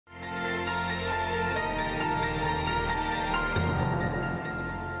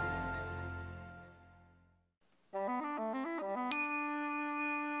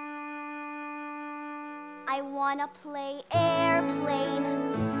I wanna play airplane.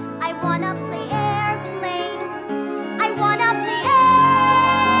 I wanna play airplane. I wanna play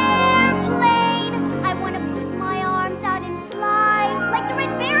airplane. I wanna put my arms out and fly like the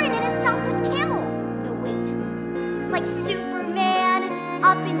Red Baron in a Southwest Camel. No, wait. Like Superman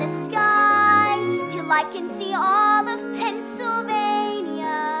up in the sky till I can see all of Pennsylvania.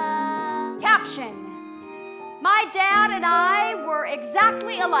 Caption. My dad and I were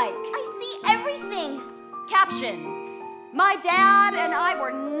exactly alike. I see everything. Caption. My dad and I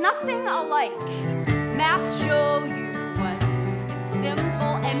were nothing alike. Maps show you what is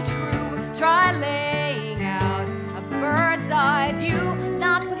simple and true. Try laying out a bird's eye view.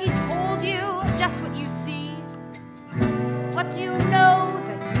 Not what he told you, just what you see. What do you know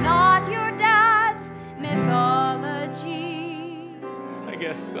that's not your dad's mythology? I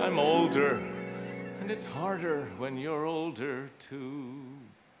guess I'm older, and it's harder when you're older to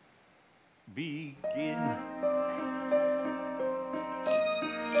begin.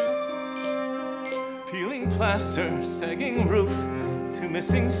 Peeling plaster, sagging roof, two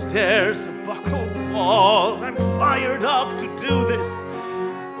missing stairs, a buckled wall. I'm fired up to do this,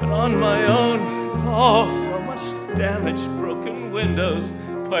 but on my own, oh, so much damage, broken windows,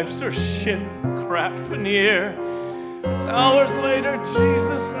 pipes are shit, crap veneer. It's hours later,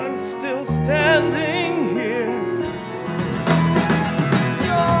 Jesus, I'm still standing here.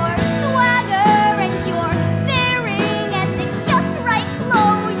 Your swagger and your bearing and the just right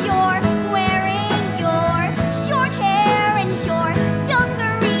clothes you're wearing, your short hair and your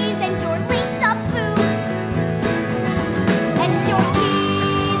dungarees and your lace-up boots and your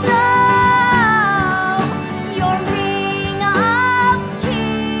keys, oh, your ring of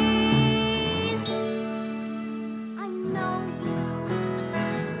keys. I know you.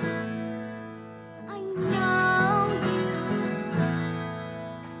 I know you.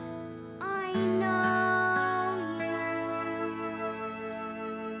 I know